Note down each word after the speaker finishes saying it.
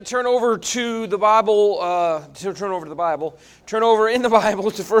Turn over to the Bible, Turn over in the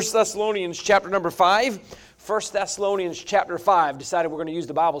Bible to 1 Thessalonians chapter number 5. 1 Thessalonians chapter 5. Decided we're going to use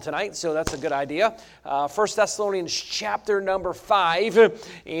the Bible tonight, so that's a good idea. 1 Thessalonians chapter number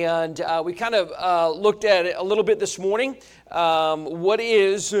 5. And we kind of looked at it a little bit this morning. What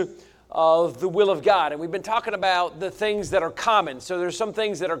is the will of God? And we've been talking about the things that are common. So there's some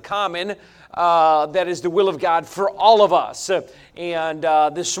things that are common that is the will of God for all of us. And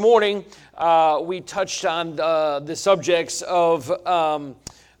this morning, we touched on the subjects of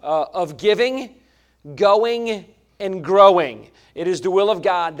giving, going, and growing. It is the will of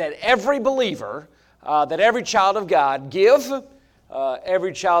God that every believer, that every child of God give,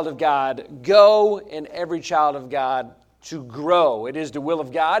 every child of God go, and every child of God to grow. It is the will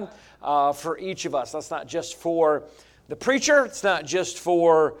of God for each of us. That's not just for the preacher. It's not just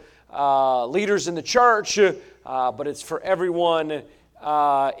for leaders in the church, but it's for everyone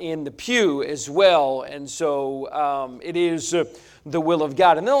in the pew as well. And so it is the will of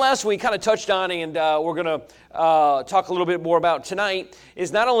God. And then last week, kind of touched on, and we're going to talk a little bit more about tonight,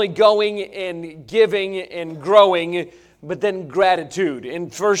 is not only going and giving and growing, but then gratitude. In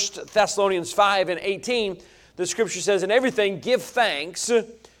 1 Thessalonians 5 and 18, the scripture says, "In everything give thanks,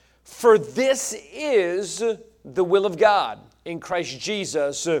 for this is the will of God in Christ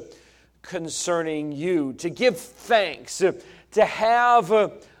Jesus concerning you." To give thanks, to have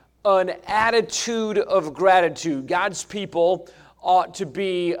an attitude of gratitude. God's people ought to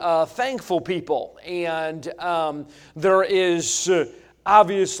be thankful people. And there is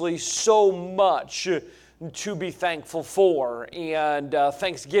obviously so much to be thankful for. And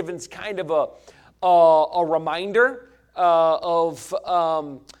Thanksgiving's kind of a reminder of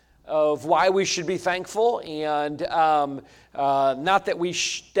why we should be thankful, and not that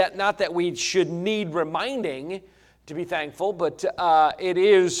we should need reminding to be thankful, but it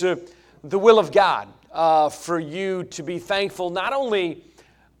is the will of God for you to be thankful, not only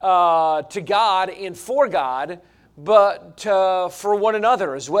to God and for God, but for one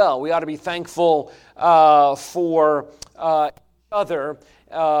another as well. We ought to be thankful for each other,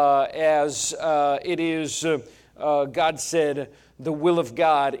 as it is, God said, the will of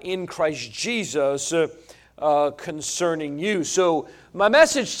God in Christ Jesus concerning you. So my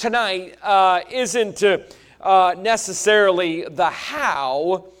message tonight isn't necessarily the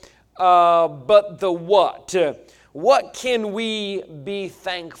how, but the what. What can we be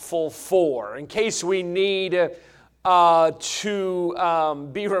thankful for? In case we need to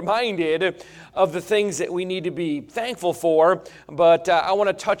be reminded of the things that we need to be thankful for. But I want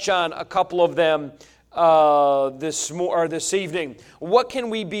to touch on a couple of them this evening. What can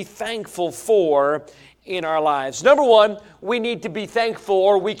we be thankful for in our lives? Number one, we need to be thankful,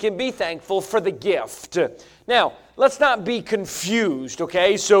 or we can be thankful for the gift. Now, let's not be confused,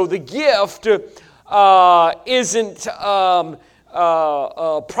 okay? So the gift isn't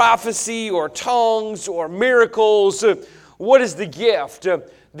prophecy or tongues or miracles. What is the gift?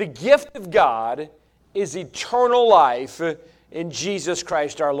 The gift of God is eternal life in Jesus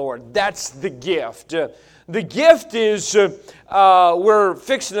Christ our Lord. That's the gift. The gift is, we're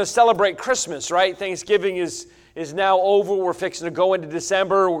fixing to celebrate Christmas, right? Thanksgiving is now over. We're fixing to go into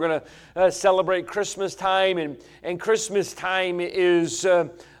December. We're going to celebrate Christmas time, and Christmas time is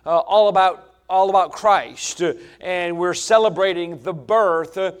all about Christ, and we're celebrating the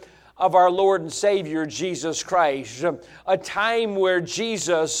birth of our Lord and Savior, Jesus Christ, a time where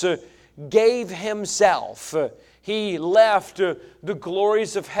Jesus gave Himself. He left the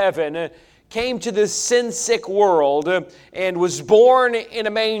glories of heaven, came to this sin-sick world, and was born in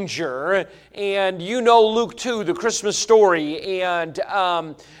a manger. And you know Luke 2, the Christmas story. And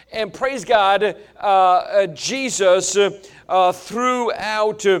praise God, Jesus,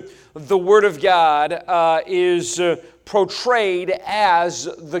 throughout the Word of God, is portrayed as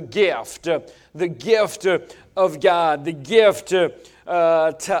the gift of God, the gift to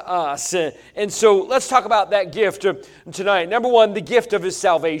us. And so let's talk about that gift tonight. Number one, the gift of His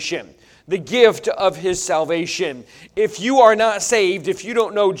salvation. The gift of His salvation. If you are not saved, if you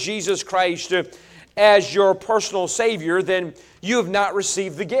don't know Jesus Christ as your personal Savior, then you have not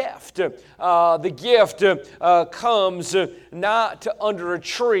received the gift. The gift comes not under a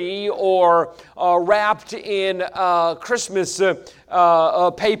tree or wrapped in Christmas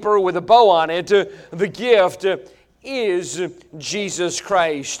paper with a bow on it. The gift is Jesus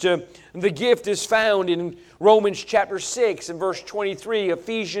Christ. The gift is found in Romans chapter 6 and verse 23,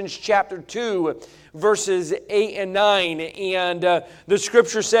 Ephesians chapter 2, verses 8 and 9. And the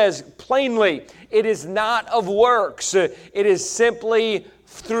scripture says plainly, it is not of works. It is simply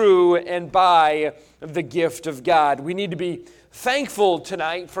through and by the gift of God. We need to be thankful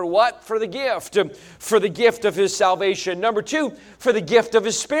tonight for what? For the gift. For the gift of His salvation. Number two, for the gift of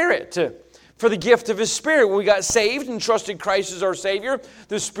His Spirit. For the gift of His Spirit. When we got saved and trusted Christ as our Savior,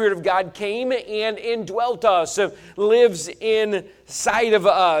 the Spirit of God came and indwelt us, lives inside of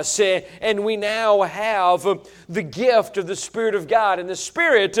us, and we now have the gift of the Spirit of God. And the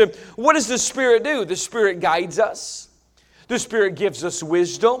Spirit, what does the Spirit do? The Spirit guides us. The Spirit gives us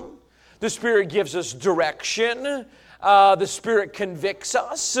wisdom. The Spirit gives us direction. The Spirit convicts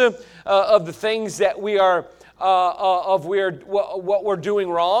us of the things that we are what we're doing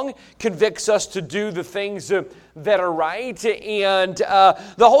wrong, convicts us to do the things that are right. And the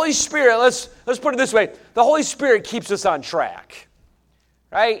Holy Spirit, let's put it this way, the Holy Spirit keeps us on track,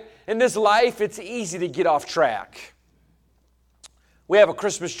 right? In this life, it's easy to get off track. We have a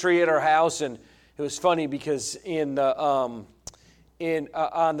Christmas tree at our house, and it was funny because on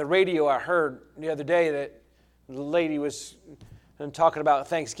the radio I heard the other day that the lady was talking about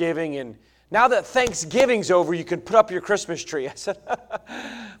Thanksgiving, and now that Thanksgiving's over, you can put up your Christmas tree. I said,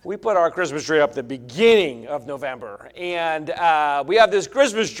 we put our Christmas tree up at the beginning of November. And we have this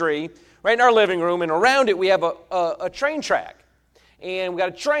Christmas tree right in our living room, and around it we have a train track. And we got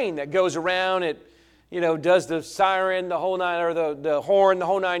a train that goes around. It, does the siren, the whole nine, or the horn, the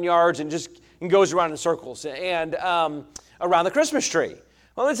whole 9 yards, and goes around in circles and around the Christmas tree.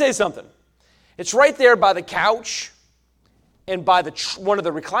 Well, let me tell you something. It's right there by the couch and by one of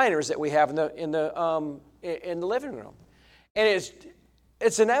the recliners that we have in the living room. And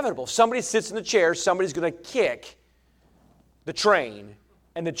it's inevitable. Somebody sits in the chair, somebody's going to kick the train,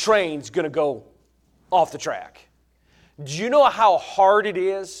 and the train's going to go off the track. Do you know how hard it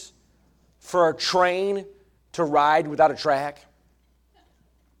is for a train to ride without a track?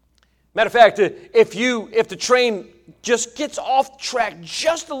 Matter of fact, if the train just gets off track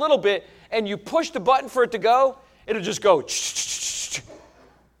just a little bit and you push the button for it to go, it'll just go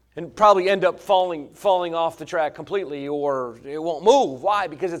and probably end up falling off the track completely, or it won't move. Why?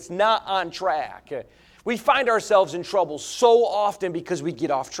 Because it's not on track. We find ourselves in trouble so often because we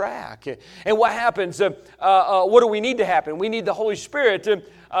get off track. And what happens? What do we need to happen? We need the Holy Spirit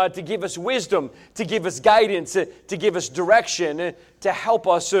to give us wisdom, to give us guidance, to give us direction, to help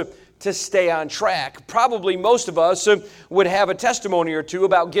us to stay on track. Probably most of us would have a testimony or two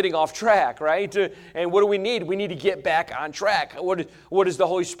about getting off track, right? And what do we need? We need to get back on track. What does the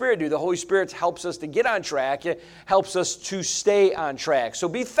Holy Spirit do? The Holy Spirit helps us to get on track. It helps us to stay on track. So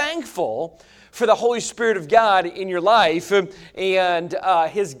be thankful for the Holy Spirit of God in your life and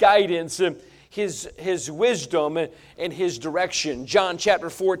His guidance, His wisdom, and His direction. John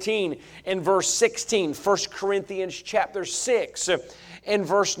chapter 14 and verse 16, 1 Corinthians chapter 6 and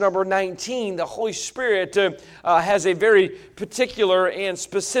verse number 19, the Holy Spirit has a very particular and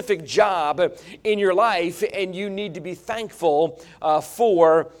specific job in your life, and you need to be thankful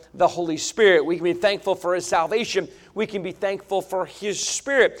for the Holy Spirit. We can be thankful for His salvation. We can be thankful for His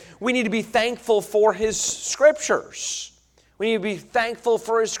Spirit. We need to be thankful for His Scriptures. We need to be thankful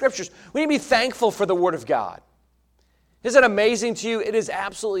for His Scriptures. We need to be thankful for the Word of God. Isn't it amazing to you? It is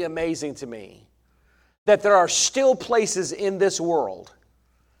absolutely amazing to me that there are still places in this world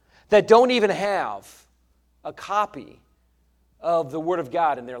that don't even have a copy of the Word of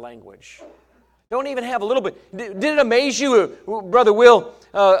God in their language. Don't even have a little bit. Did it amaze you? Brother Will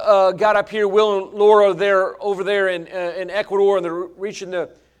got up here, Will and Laura over there in Ecuador, and they're reaching the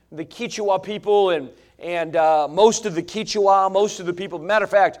Quechua people, and most of the Quechua, most of the people, matter of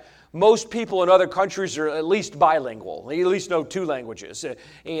fact, most people in other countries are at least bilingual. They at least know 2 languages.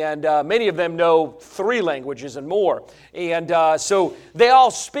 And many of them know 3 languages and more. And so they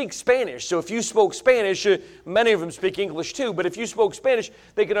all speak Spanish. So if you spoke Spanish, many of them speak English too. But if you spoke Spanish,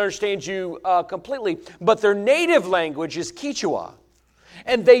 they can understand you completely. But their native language is Quechua.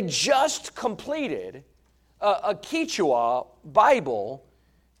 And they just completed a Quechua Bible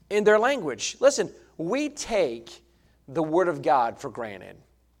in their language. Listen, we take the Word of God for granted.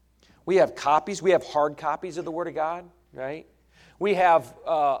 We have copies. We have hard copies of the Word of God, right? We have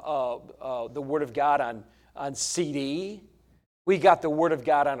the Word of God on CD. We got the Word of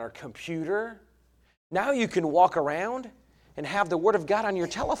God on our computer. Now you can walk around and have the Word of God on your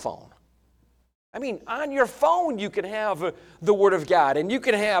telephone. I mean, on your phone you can have the Word of God, and you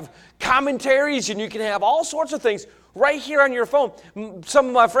can have commentaries, and you can have all sorts of things right here on your phone. Some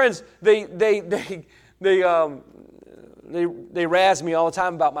of my friends, they razz me all the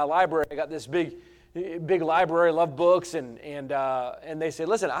time about my library. I got this big library. I love books, and they say,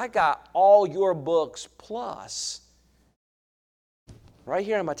 "Listen, I got all your books plus right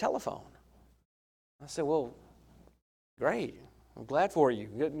here on my telephone." I said, "Well, great. I'm glad for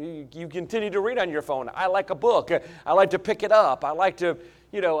you. You continue to read on your phone. I like a book. I like to pick it up. I like to,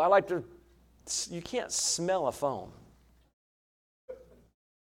 you can't smell a phone.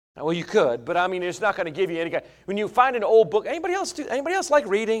 Well, you could, but I mean, it's not going to give you any kind. When you find an old book, anybody else like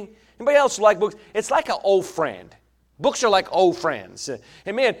reading? Anybody else like books? It's like an old friend. Books are like old friends.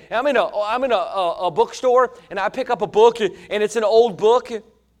 And man, I'm in a bookstore, and I pick up a book, and it's an old book.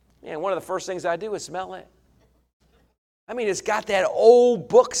 Man, one of the first things I do is smell it. I mean, it's got that old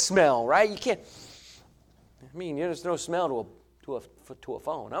book smell, right? You can't. I mean, there's no smell to a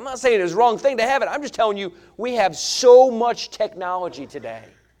phone. I'm not saying it's the wrong thing to have it. I'm just telling you, we have so much technology today.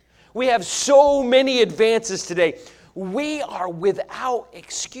 We have so many advances today. We are without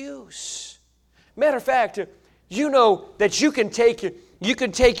excuse. Matter of fact, you know that you can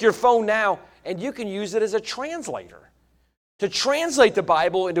take your phone now and you can use it as a translator to translate the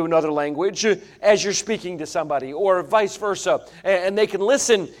Bible into another language as you're speaking to somebody, or vice versa, and they can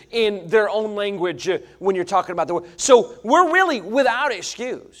listen in their own language when you're talking about the word. So we're really without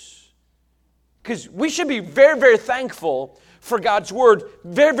excuse, because we should be very, very thankful for God's Word,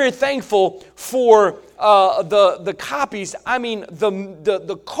 very, very thankful for the copies,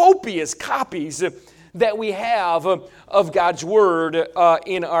 the copious copies that we have of God's Word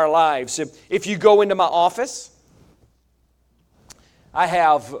in our lives. If you go into my office, I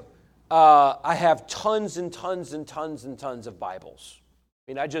have tons and tons and tons and tons of Bibles.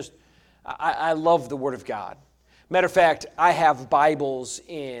 I mean, I love the Word of God. Matter of fact, I have Bibles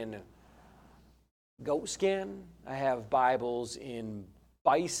in goatskin. I have Bibles in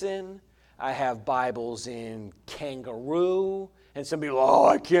bison. I have Bibles in kangaroo. And some people,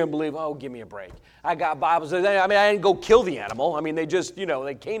 I can't believe, give me a break. I got Bibles. I didn't go kill the animal. I mean, they just,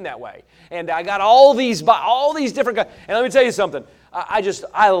 they came that way. And I got all these different kinds. And let me tell you something.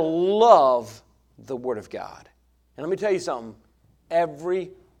 I love the Word of God. And let me tell you something. Every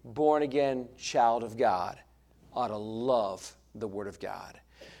born-again child of God ought to love the Word of God.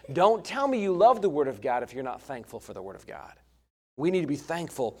 Don't tell me you love the Word of God if you're not thankful for the Word of God. We need to be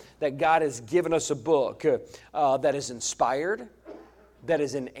thankful that God has given us a book that is inspired, that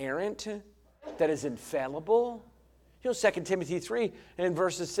is inerrant, that is infallible. 2 Timothy 3 and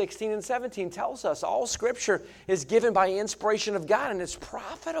verses 16 and 17 tells us all Scripture is given by inspiration of God, and it's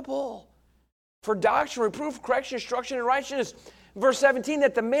profitable for doctrine, reproof, correction, instruction, and righteousness. Verse 17,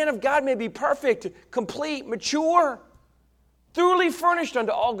 that the man of God may be perfect, complete, mature, thoroughly furnished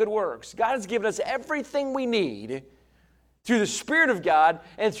unto all good works. God has given us everything we need through the Spirit of God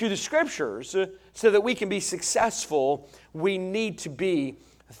and through the Scriptures so that we can be successful. We need to be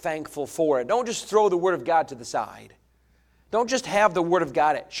thankful for it. Don't just throw the Word of God to the side. Don't just have the Word of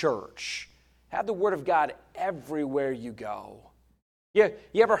God at church. Have the Word of God everywhere you go. You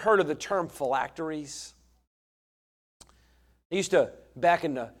ever heard of the term phylacteries? They used to, back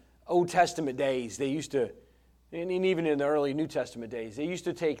in the Old Testament days, and even in the early New Testament days, they used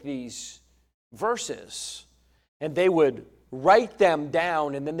to take these verses and they would write them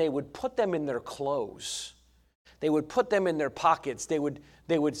down, and then they would put them in their clothes. They would put them in their pockets. They would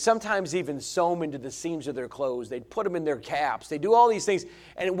sometimes even sew them into the seams of their clothes. They'd put them in their caps. They do all these things.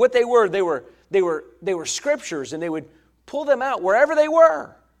 And what they were scriptures, and they would pull them out wherever they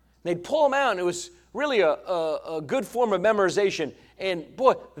were. They'd pull them out, and it was really a good form of memorization. And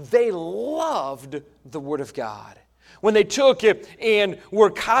boy, they loved the Word of God. When they took it and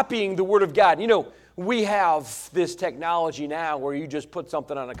were copying the Word of God, we have this technology now where you just put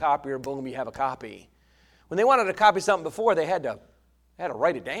something on a copier, boom, you have a copy. When they wanted to copy something before, they had to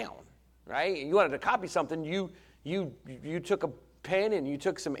write it down, right? You wanted to copy something, you took a pen and you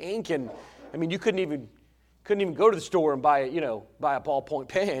took some ink, and you couldn't even go to the store and buy a ballpoint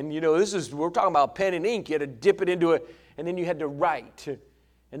pen. We're talking about pen and ink. You had to dip it into it, and then you had to write.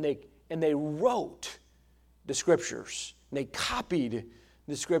 And they wrote the Scriptures. And they copied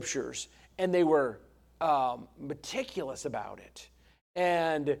the Scriptures. And they were meticulous about it.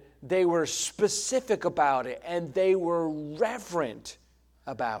 And they were specific about it. And they were reverent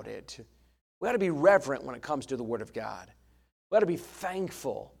about it. We ought to be reverent when it comes to the Word of God. We ought to be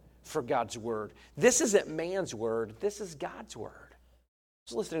thankful for God's Word. This isn't man's Word. This is God's Word. I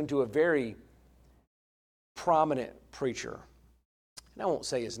was listening to a very prominent preacher. And I won't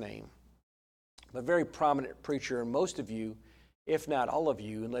say his name. But a very prominent preacher. And most of you, if not all of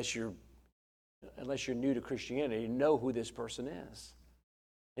you, unless you're new to Christianity, know who this person is.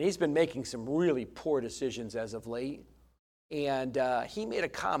 And he's been making some really poor decisions as of late. And he made a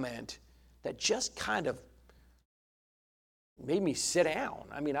comment that just kind of made me sit down.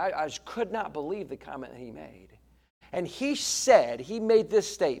 I just could not believe the comment he made. And he made this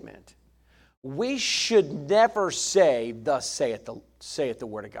statement: we should never say, thus saith the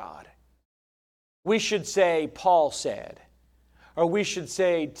Word of God. We should say, Paul said, or we should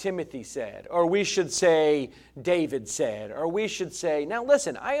say, Timothy said, or we should say, David said, or we should say, now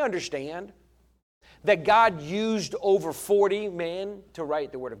listen, I understand that God used over 40 men to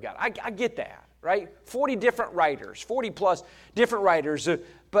write the Word of God. I get that, right? 40 different writers, 40 plus different writers.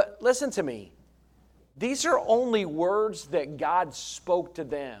 But listen to me. These are only words that God spoke to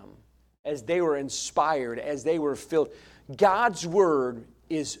them as they were inspired, as they were filled. God's Word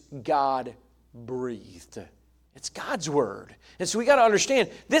is God-breathed. It's God's Word. And so we got to understand,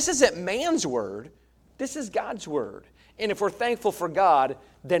 this isn't man's Word. This is God's Word. And if we're thankful for God,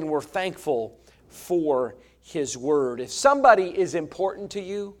 then we're thankful for His Word. If somebody is important to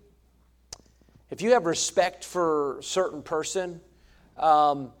you, if you have respect for a certain person,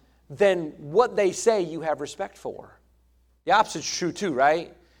 then what they say you have respect for. The opposite's true too,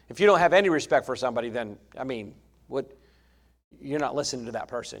 right? If you don't have any respect for somebody, then, you're not listening to that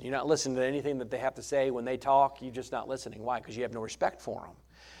person. You're not listening to anything that they have to say when they talk. You're just not listening. Why? Because you have no respect for them.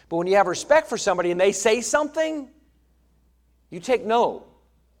 But when you have respect for somebody and they say something, you take note.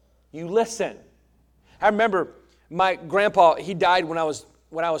 You listen. I remember my grandpa, he died when I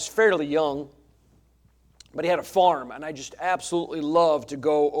was fairly young, but he had a farm, and I just absolutely loved to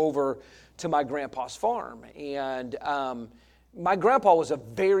go over to my grandpa's farm. And my grandpa was a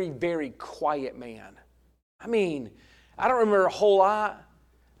very, very quiet man. I don't remember a whole lot,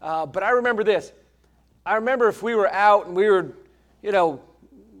 but I remember this. I remember if we were out and we were,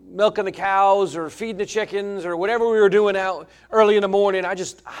 milking the cows or feeding the chickens or whatever we were doing out early in the morning, I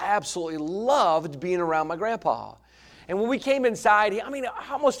absolutely loved being around my grandpa. And when we came inside, he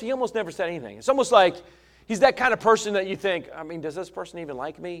almost never said anything. It's almost like he's that kind of person that you think, does this person even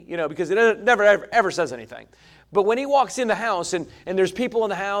like me? Because it never, ever says anything. But when he walks in the house and there's people in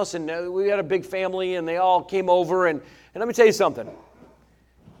the house and we had a big family and they all came over and let me tell you something.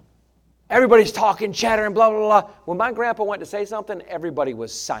 Everybody's talking, chattering, blah, blah, blah. When my grandpa went to say something, everybody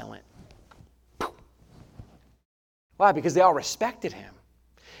was silent. Why? Because they all respected him.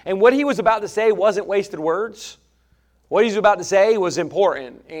 And what he was about to say wasn't wasted words. What he was about to say was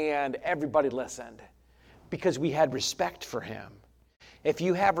important, and everybody listened because we had respect for him. If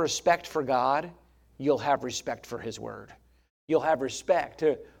you have respect for God, you'll have respect for His Word. You'll have respect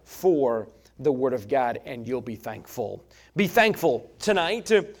for the Word of God, and you'll be thankful. Be thankful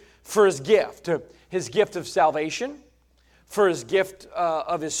tonight for His gift of salvation, for His gift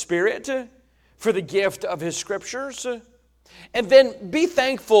of His Spirit, for the gift of His Scriptures, and then be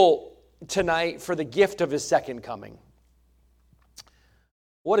thankful tonight for the gift of His second coming.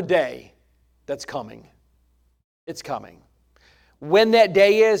 What a day that's coming. It's coming. When that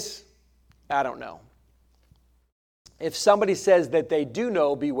day is, I don't know. If somebody says that they do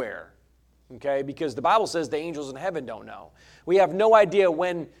know, beware. Okay? Because the Bible says the angels in heaven don't know. We have no idea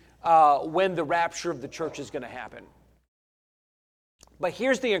when the rapture of the church is going to happen. But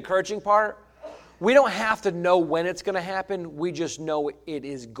here's the encouraging part. We don't have to know when it's going to happen. We just know it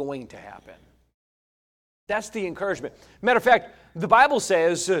is going to happen. That's the encouragement. Matter of fact, the Bible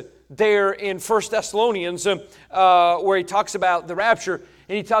says there in 1 Thessalonians where he talks about the rapture,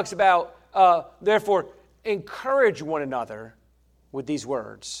 and he talks about, therefore, encourage one another with these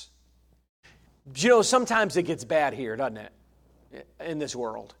words. Sometimes it gets bad here, doesn't it, in this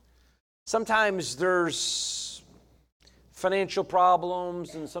world? Sometimes there's financial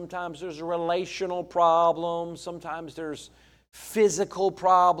problems, and sometimes there's relational problems, sometimes there's physical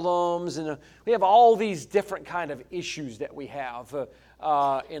problems, and we have all these different kind of issues that we have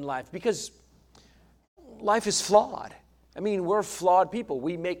in life because life is flawed. We're flawed people.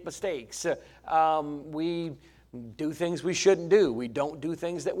 We make mistakes. We do things we shouldn't do. We don't do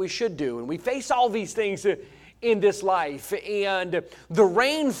things that we should do. And we face all these things in this life. And the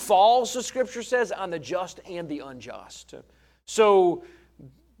rain falls, the Scripture says, on the just and the unjust. So,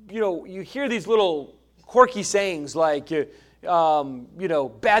 you hear these little quirky sayings like,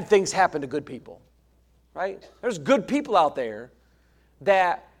 bad things happen to good people, right? There's good people out there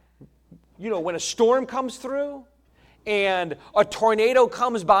that, when a storm comes through and a tornado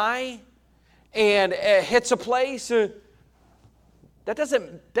comes by and hits a place, that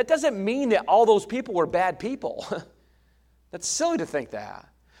doesn't mean that all those people were bad people. That's silly to think that.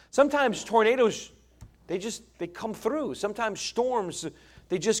 Sometimes tornadoes, they come through. Sometimes storms,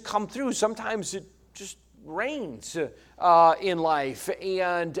 they just come through. Sometimes it just rains in life.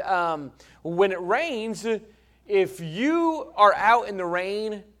 And when it rains, if you are out in the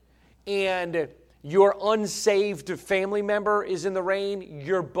rain and your unsaved family member is in the rain,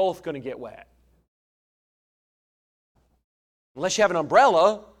 you're both going to get wet. Unless you have an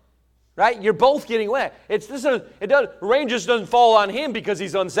umbrella, Right? You're both getting wet. Rain just doesn't fall on him because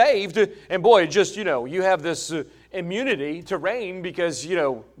he's unsaved. And boy, you have this immunity to rain because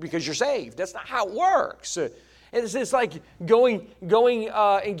you're saved. That's not how it works. It's like going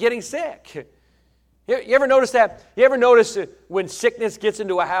and getting sick. You ever notice that? You ever notice when sickness gets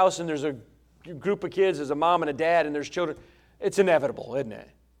into a house and there's a group of kids, there's a mom and a dad and there's children, it's inevitable, isn't it?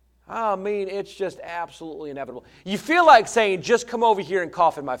 I mean, it's just absolutely inevitable. You feel like saying, just come over here and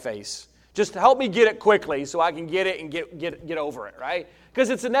cough in my face. Just help me get it quickly so I can get it and get over it, right? Because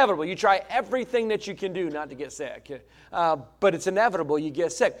it's inevitable. You try everything that you can do not to get sick. But it's inevitable you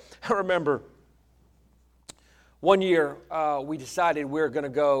get sick. I remember one year we decided we were going to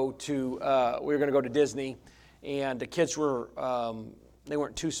go to Disney, and the kids were they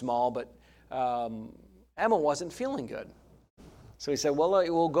weren't too small, but Emma wasn't feeling good. So he said, well,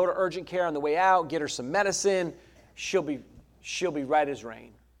 we'll go to urgent care on the way out, get her some medicine. She'll be right as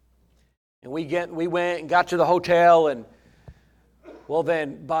rain. And we went and got to the hotel, and well,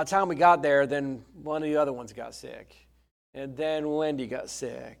 then by the time we got there, then one of the other ones got sick. And then Wendy got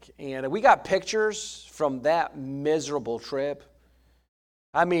sick. And we got pictures from that miserable trip.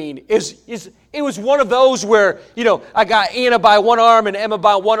 I mean, it was one of those where, I got Anna by one arm and Emma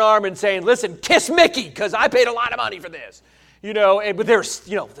by one arm and saying, listen, kiss Mickey, because I paid a lot of money for this. But their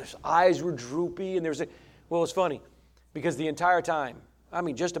eyes were droopy, and it was funny, because the entire time,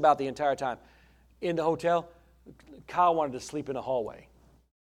 just about the entire time, in the hotel, Kyle wanted to sleep in the hallway.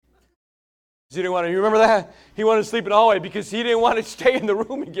 You remember that? He wanted to sleep in the hallway because he didn't want to stay in the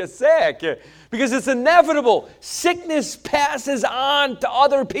room and get sick. Because it's inevitable. Sickness passes on to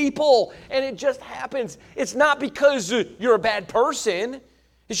other people, and it just happens. It's not because you're a bad person.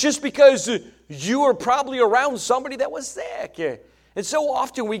 It's just because you were probably around somebody that was sick. And so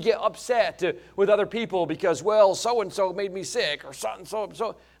often we get upset with other people because, well, so-and-so made me sick, or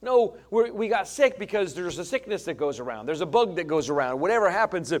so-and-so. No, we got sick because there's a sickness that goes around. There's a bug that goes around. Whatever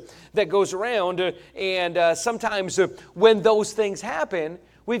happens that goes around. And sometimes when those things happen,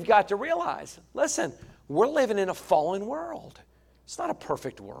 we've got to realize, listen, we're living in a fallen world. It's not a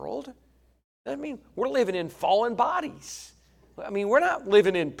perfect world. We're living in fallen bodies. We're not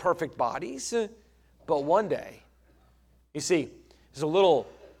living in perfect bodies. But one day, you see, there's a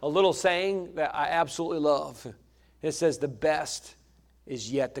little saying that I absolutely love. It says, the best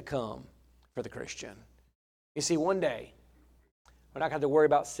is yet to come for the Christian. You see, one day, we're not going to have to worry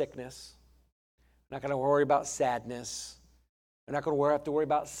about sickness. We're not going to worry about sadness. We're not going to have to worry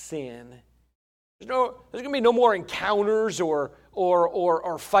about sin. There's going to be no more encounters or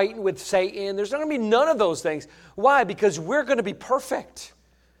fighting with Satan. There's not going to be none of those things. Why? Because we're going to be perfect.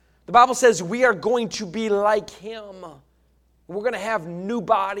 The Bible says we are going to be like Him. We're going to have new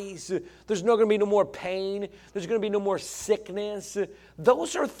bodies. There's not going to be no more pain. There's going to be no more sickness.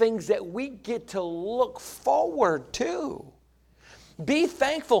 Those are things that we get to look forward to. Be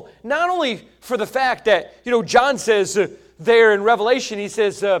thankful, not only for the fact that, John says there in Revelation, he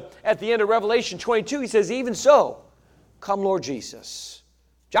says at the end of Revelation 22, he says, even so, come Lord Jesus.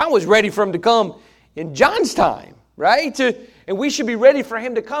 John was ready for Him to come in John's time, right? And we should be ready for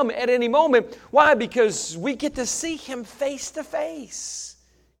Him to come at any moment. Why? Because we get to see Him face to face.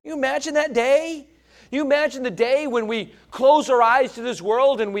 You imagine that day? You imagine the day when we close our eyes to this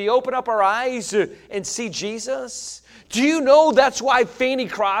world and we open up our eyes and see Jesus? Do you know that's why Fanny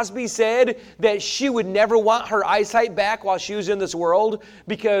Crosby said that she would never want her eyesight back while she was in this world?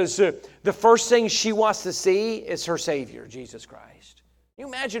 Because the first thing she wants to see is her Savior, Jesus Christ. You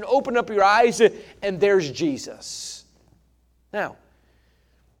imagine open up your eyes and there's Jesus. Now,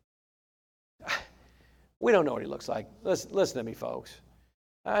 we don't know what He looks like. Listen to me, folks.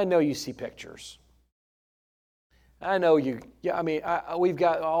 I know you see pictures. I know you. Yeah, we've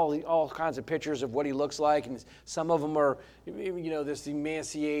got all kinds of pictures of what He looks like, and some of them are, this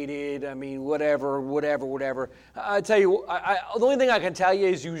emaciated. Whatever. I tell you, the only thing I can tell you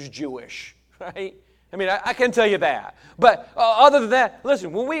is he was Jewish, right? I can tell you that. But other than that,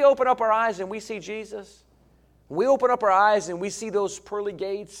 listen. When we open up our eyes and we see Jesus. We open up our eyes and we see those pearly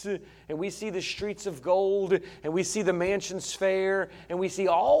gates and we see the streets of gold and we see the mansions fair and we see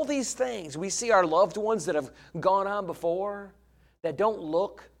all these things. We see our loved ones that have gone on before that don't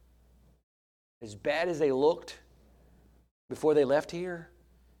look as bad as they looked before they left here.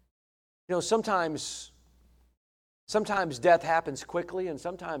 Sometimes death happens quickly and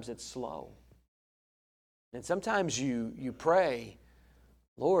sometimes it's slow. And sometimes you pray,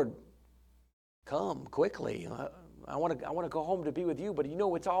 Lord, come quickly. I want to go home to be with you, but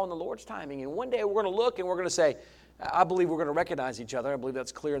it's all in the Lord's timing. And one day we're going to look and we're going to say, I believe we're going to recognize each other. I believe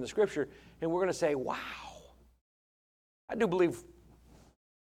that's clear in the Scripture. And we're going to say, wow, I do believe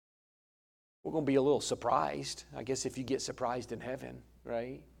We're going to be a little surprised, I guess, if you get surprised in heaven,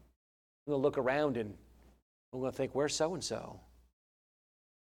 right? We're going to look around and we're going to think, where's so-and-so?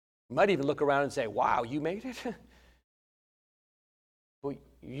 You might even look around and say, wow, you made it? Well,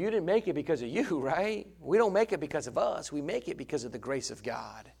 you didn't make it because of you, right? We don't make it because of us. We make it because of the grace of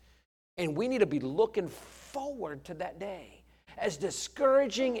God. And we need to be looking forward to that day. As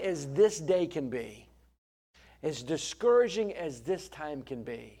discouraging as this day can be, as discouraging as this time can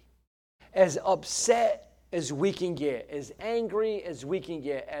be, as upset as we can get, as angry as we can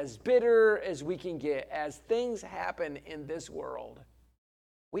get, as bitter as we can get, as things happen in this world,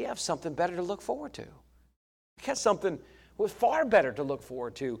 we have something better to look forward to. We got something far better to look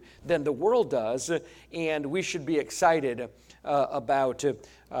forward to than the world does, and we should be excited about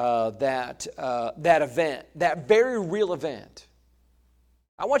that event, that very real event.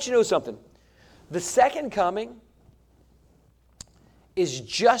 I want you to know something. The second coming is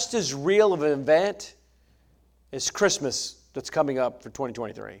just as real of an event as Christmas that's coming up for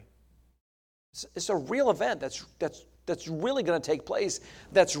 2023. It's a real event that's really going to take place,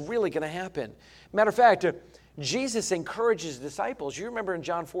 that's really going to happen. Matter of fact, Jesus encourages disciples. You remember in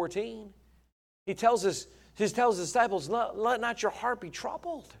John 14, he tells his disciples, let not your heart be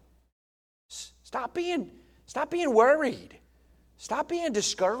troubled. Stop being worried. Stop being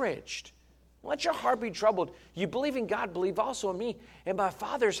discouraged. Let your heart be troubled. You believe in God, believe also in me. In my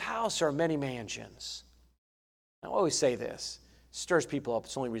Father's house are many mansions. I always say this. It stirs people up.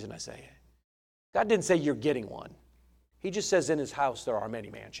 It's the only reason I say it. God didn't say you're getting one. He just says in his house there are many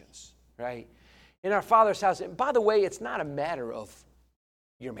mansions, right? In our Father's house. And by the way, it's not a matter of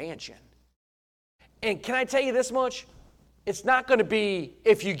your mansion. And can I tell you this much? It's not going to be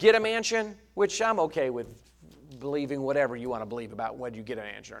if you get a mansion, which I'm okay with believing whatever you want to believe about whether you get a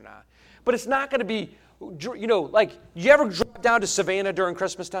mansion or not. But it's not going to be, like, you ever drive down to Savannah during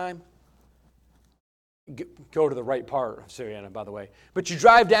Christmas time? Go to the right part of Savannah, by the way. But you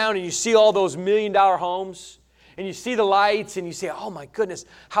drive down and you see all those $1 million homes, and you see the lights, and you say, oh my goodness,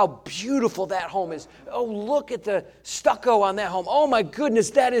 how beautiful that home is. Oh, look at the stucco on that home. Oh my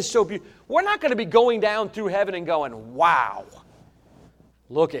goodness, that is so beautiful. We're not going to be going down through heaven and going, wow,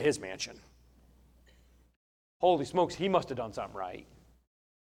 look at his mansion. Holy smokes, he must have done something right.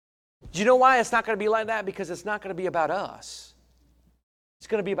 Do you know why it's not going to be like that? Because it's not going to be about us. It's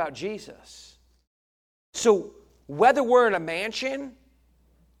going to be about Jesus. So whether we're in a mansion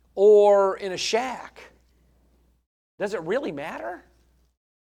or in a shack, does it really matter?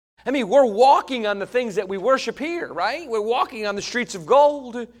 I mean, we're walking on the things that we worship here, right? We're walking on the streets of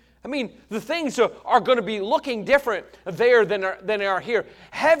gold. I mean, the things are going to be looking different there than they are here.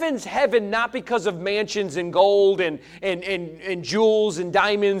 Heaven's heaven not because of mansions and gold and jewels and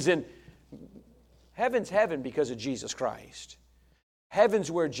diamonds. Heaven's heaven because of Jesus Christ. Heaven's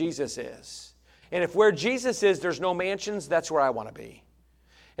where Jesus is. And if where Jesus is, there's no mansions, that's where I want to be.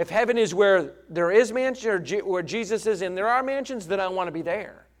 If heaven is where there is mansions or where Jesus is and there are mansions, then I want to be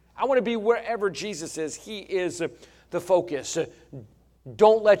there. I want to be wherever Jesus is. He is the focus.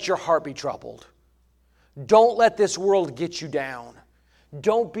 Don't let your heart be troubled. Don't let this world get you down.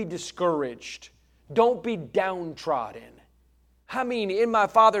 Don't be discouraged. Don't be downtrodden. I mean, in my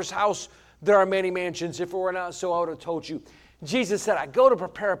Father's house, there are many mansions. If it were not so, I would have told you. Jesus said, I go to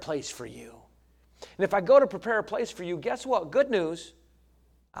prepare a place for you. And if I go to prepare a place for you, guess what? Good news.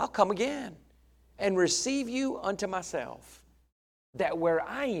 I'll come again and receive you unto myself. That where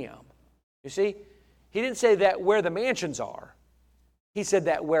I am. You see, he didn't say that where the mansions are. He said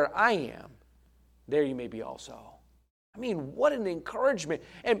that where I am, there you may be also. I mean, what an encouragement.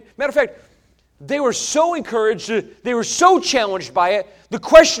 And matter of fact, they were so encouraged, they were so challenged by it. The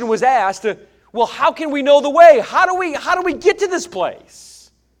question was asked, well, how can we know the way? How do we get to this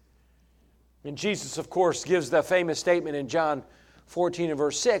place? And Jesus, of course, gives the famous statement in John 14 and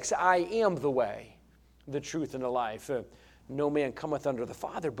verse 6, I am the way, the truth, and the life. No man cometh unto the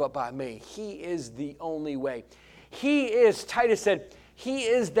Father but by me. He is the only way. He is, Titus said, he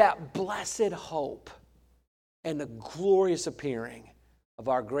is that blessed hope and the glorious appearing of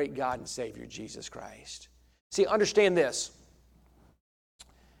our great God and Savior, Jesus Christ. See, understand this.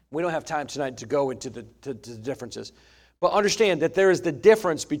 We don't have time tonight to go into the differences. But understand that there is the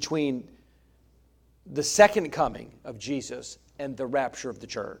difference between the second coming of Jesus and the rapture of the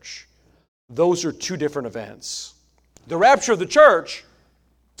church. Those are two different events. The rapture of the church,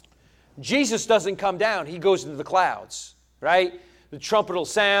 Jesus doesn't come down. He goes into the clouds, right? The trumpet will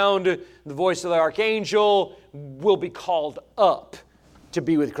sound. The voice of the archangel will be called up to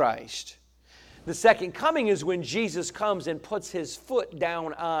be with Christ. The second coming is when Jesus comes and puts his foot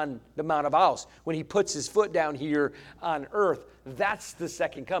down on the Mount of Olives. When he puts his foot down here on earth, that's the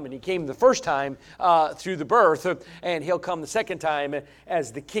second coming. He came the first time through the birth, and he'll come the second time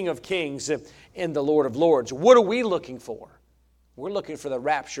as the King of Kings and the Lord of Lords. What are we looking for? We're looking for the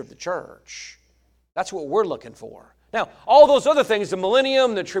rapture of the church. That's what we're looking for. Now, all those other things, the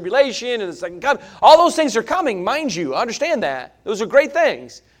millennium, the tribulation, and the second coming, all those things are coming, mind you. Understand that. Those are great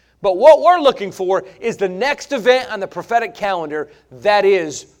things. But what we're looking for is the next event on the prophetic calendar, that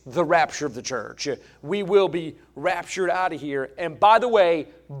is the rapture of the church. We will be raptured out of here, and by the way,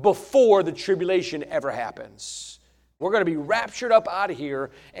 before the tribulation ever happens. We're going to be raptured up out of here,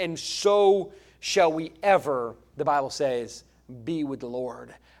 and so shall we ever, the Bible says, be with the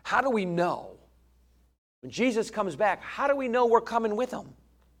Lord. How do we know? When Jesus comes back, how do we know we're coming with him?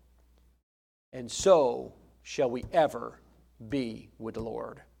 And so shall we ever be with the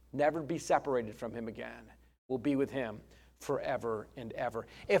Lord. Never be separated from him again. We'll be with him forever and ever.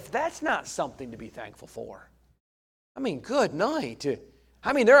 If that's not something to be thankful for, I mean, good night.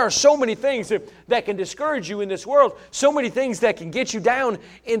 I mean, there are so many things that can discourage you in this world, so many things that can get you down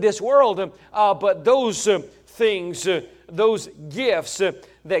in this world, but those things, those gifts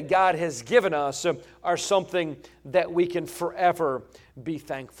that God has given us are something that we can forever be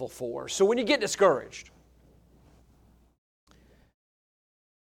thankful for. So when you get discouraged,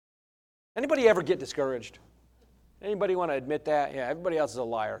 anybody ever get discouraged? Anybody want to admit that? Yeah, everybody else is a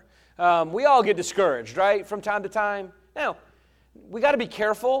liar. We all get discouraged, right, from time to time. Now, we got to be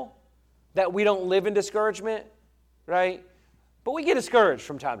careful that we don't live in discouragement, right? But we get discouraged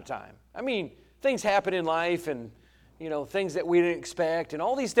from time to time. I mean, things happen in life and, things that we didn't expect, and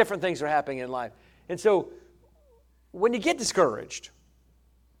all these different things are happening in life. And so, when you get discouraged,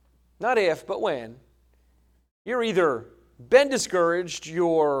 not if, but when, you're either been discouraged,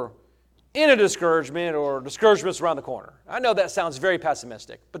 you're in a discouragement, or discouragement's around the corner. I know that sounds very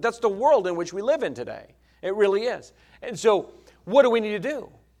pessimistic, but that's the world in which we live in today. It really is. And so, what do we need to do?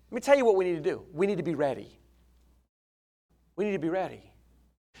 Let me tell you what we need to do. We need to be ready. We need to be ready.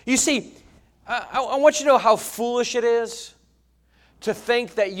 You see, I want you to know how foolish it is to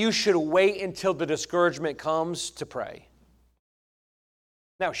think that you should wait until the discouragement comes to pray.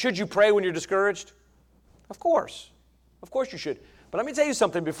 Now, should you pray when you're discouraged? Of course. Of course you should. But let me tell you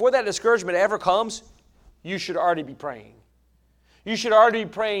something. Before that discouragement ever comes, you should already be praying. You should already be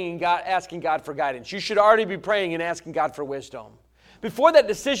praying and asking God for guidance. You should already be praying and asking God for wisdom. Before that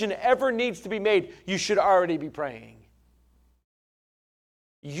decision ever needs to be made, you should already be praying.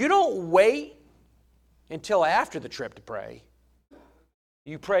 You don't wait until after the trip to pray.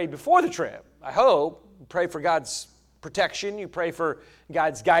 You pray before the trip, I hope. You pray for God's protection. You pray for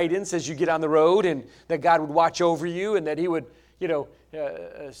God's guidance as you get on the road, and that God would watch over you, and that he would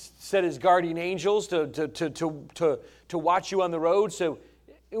set his guardian angels to watch you on the road. So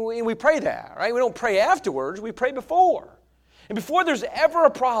we pray that, right? We don't pray afterwards. We pray before. And before there's ever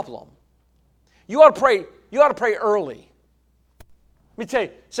a problem, you ought to pray early. Let me tell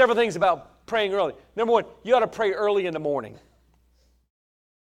you several things about praying early. Number one, you ought to pray early in the morning.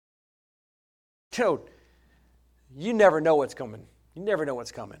 You never know what's coming. You never know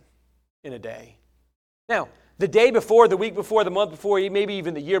what's coming in a day. Now, the day before, the week before, the month before, maybe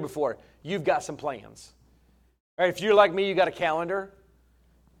even the year before, you've got some plans. All right, if you're like me, you got a calendar.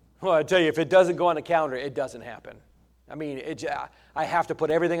 Well, I tell you, if it doesn't go on the calendar, it doesn't happen. I mean, I have to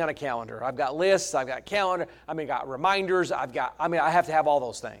put everything on a calendar. I've got lists, I've got calendar, I got reminders, I have to have all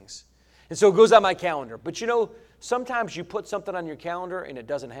those things. And so it goes on my calendar. But sometimes you put something on your calendar and it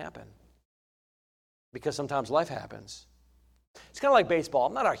doesn't happen. Because sometimes life happens. It's kind of like baseball.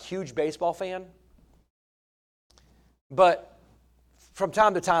 I'm not a huge baseball fan. But from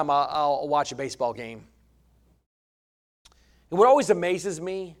time to time, I'll watch a baseball game. And what always amazes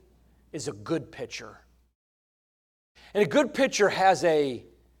me is a good pitcher. And a good pitcher has a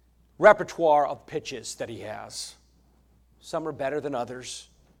repertoire of pitches that he has. Some are better than others.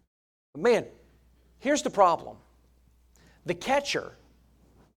 But man, here's the problem. The catcher,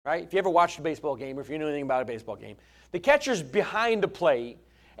 right? If you ever watched a baseball game, or if you know anything about a baseball game, the catcher's behind the plate,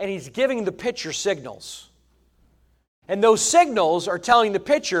 and he's giving the pitcher signals. And those signals are telling the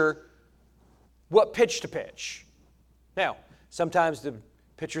pitcher what pitch to pitch. Now, sometimes the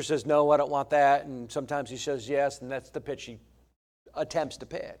pitcher says, no, I don't want that. And sometimes he says yes, and that's the pitch he attempts to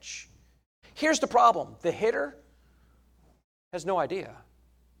pitch. Here's the problem. The hitter has no idea.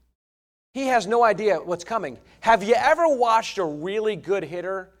 He has no idea what's coming. Have you ever watched a really good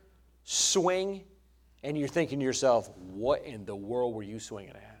hitter swing, and you're thinking to yourself, what in the world were you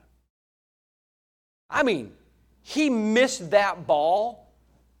swinging at? I mean, he missed that ball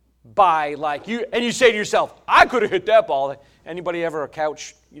by like you, and you say to yourself, I could have hit that ball. Anybody ever a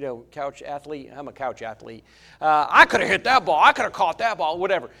couch athlete? I'm a couch athlete. I could have hit that ball. I could have caught that ball,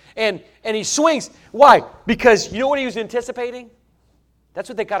 whatever. And he swings. Why? Because you know what he was anticipating? That's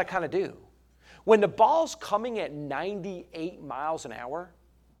what they got to kind of do. When the ball's coming at 98 miles an hour,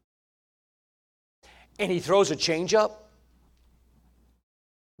 and he throws a changeup,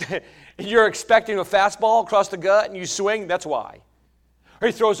 you're expecting a fastball across the gut, and you swing. That's why. Or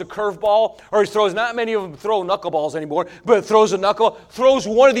he throws a curveball, or he throws, not many of them throw knuckleballs anymore, but throws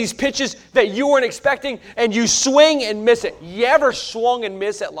one of these pitches that you weren't expecting, and you swing and miss it. You ever swung and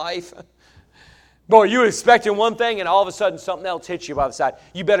miss at life? Boy, you were expecting one thing, and all of a sudden something else hits you by the side.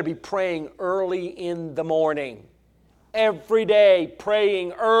 You better be praying early in the morning. Every day,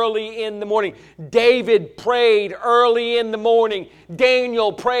 praying early in the morning. David prayed early in the morning.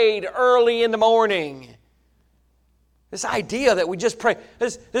 Daniel prayed early in the morning. This idea that we just pray,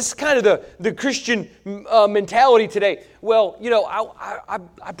 this is kind of the Christian mentality today. Well,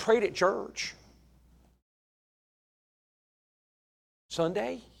 I prayed at church.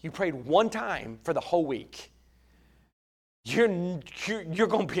 Sunday, you prayed one time for the whole week. You're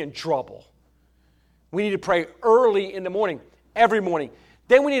going to be in trouble. We need to pray early in the morning, every morning.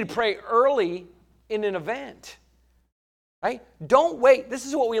 Then we need to pray early in an event. Right? Don't wait. This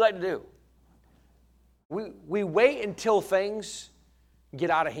is what we like to do. We wait until things get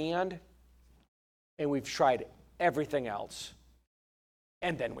out of hand and we've tried everything else.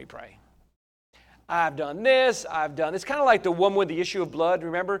 And then we pray. I've done this, I've done this. Kind of like the woman with the issue of blood,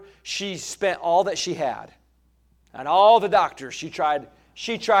 remember? She spent all that she had. And all the doctors, she tried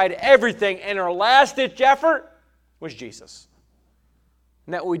everything, and her last-ditch effort was Jesus.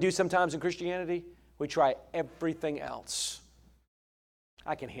 Isn't that what we do sometimes in Christianity? We try everything else.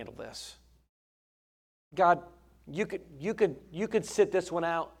 I can handle this. God, you could sit this one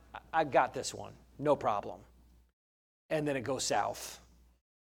out. I got this one. No problem. And then it goes south.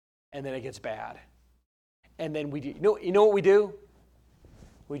 And then it gets bad. And then you know what we do?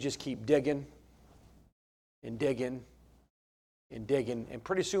 We just keep digging and digging and digging. And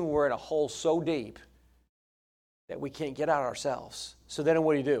pretty soon we're in a hole so deep that we can't get out ourselves. So then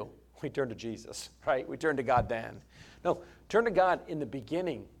what do? We turn to Jesus, right? We turn to God then. No, turn to God in the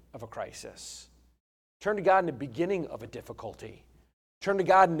beginning of a crisis. Turn to God in the beginning of a difficulty. Turn to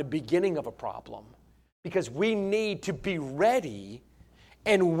God in the beginning of a problem. Because we need to be ready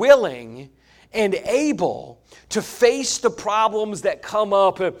and willing and able to face the problems that come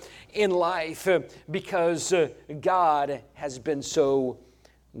up in life because God has been so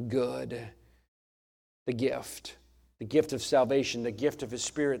good. The gift of salvation, the gift of His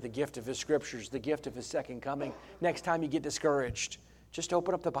Spirit, the gift of His Scriptures, the gift of His second coming. Next time you get discouraged, just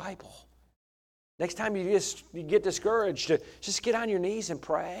open up the Bible. Next time you get discouraged, just get on your knees and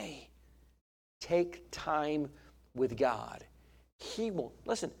pray. Take time with God. He will,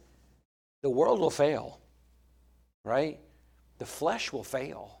 listen, the world will fail, right? The flesh will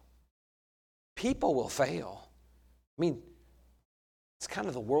fail. People will fail. I mean, it's kind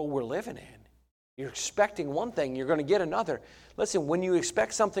of the world we're living in. You're expecting one thing, you're going to get another. Listen, when you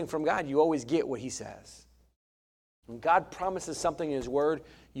expect something from God, you always get what He says. When God promises something in His Word,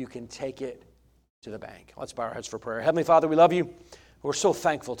 you can take it to the bank. Let's bow our heads for prayer. Heavenly Father, we love You. We're so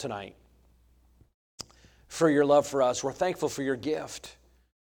thankful tonight for Your love for us. We're thankful for Your gift.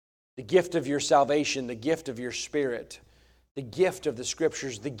 The gift of Your salvation, the gift of Your Spirit, the gift of the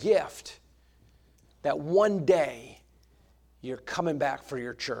Scriptures, the gift that one day You're coming back for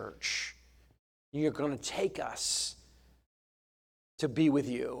Your church. You're going to take us to be with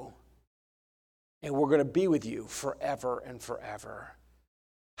You. And we're going to be with You forever and forever.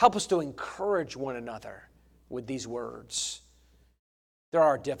 Help us to encourage one another with these words. There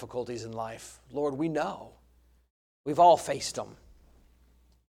are difficulties in life. Lord, we know. We've all faced them.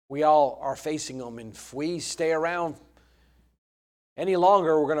 We all are facing them. And if we stay around any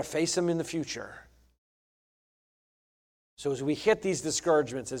longer, we're going to face them in the future. So as we hit these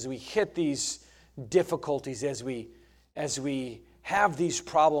discouragements, as we hit these difficulties, as we have these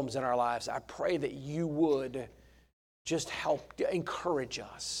problems in our lives, I pray that You would just help encourage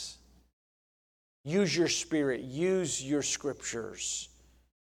us. Use Your Spirit, use Your Scriptures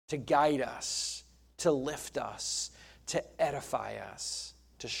to guide us, to lift us, to edify us,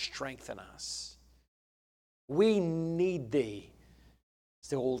 to strengthen us. We need Thee. As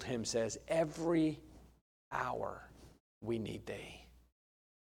the old hymn says, every hour we need Thee.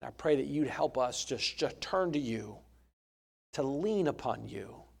 And I pray that You'd help us just to turn to You, to lean upon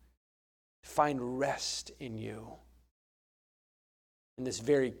You, to find rest in You in this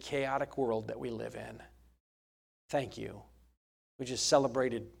very chaotic world that we live in. Thank You. We just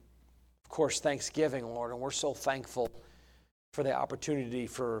celebrated course, Thanksgiving, Lord, and we're so thankful for the opportunity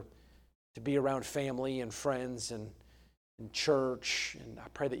to be around family and friends and church. And I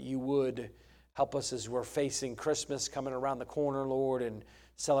pray that you would help us as we're facing Christmas coming around the corner, Lord, and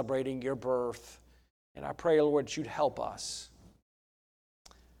celebrating your birth. And I pray, Lord, that you'd help us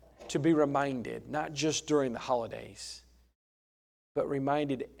to be reminded, not just during the holidays, but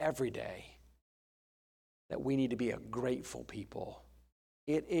reminded every day that we need to be a grateful people.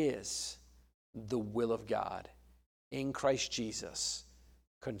 It is the will of God in Christ Jesus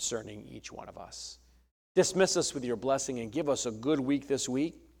concerning each one of us. Dismiss us with your blessing and give us a good week this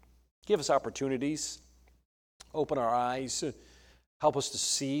week. Give us opportunities. Open our eyes. Help us to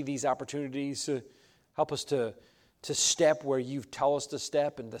see these opportunities. Help us to step where you tell us to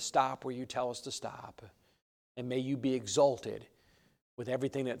step and to stop where you tell us to stop. And may you be exalted with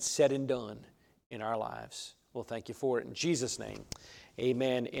everything that's said and done in our lives. We'll thank you for it in Jesus' name.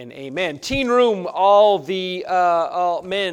 Amen and amen. Teen room, all the men.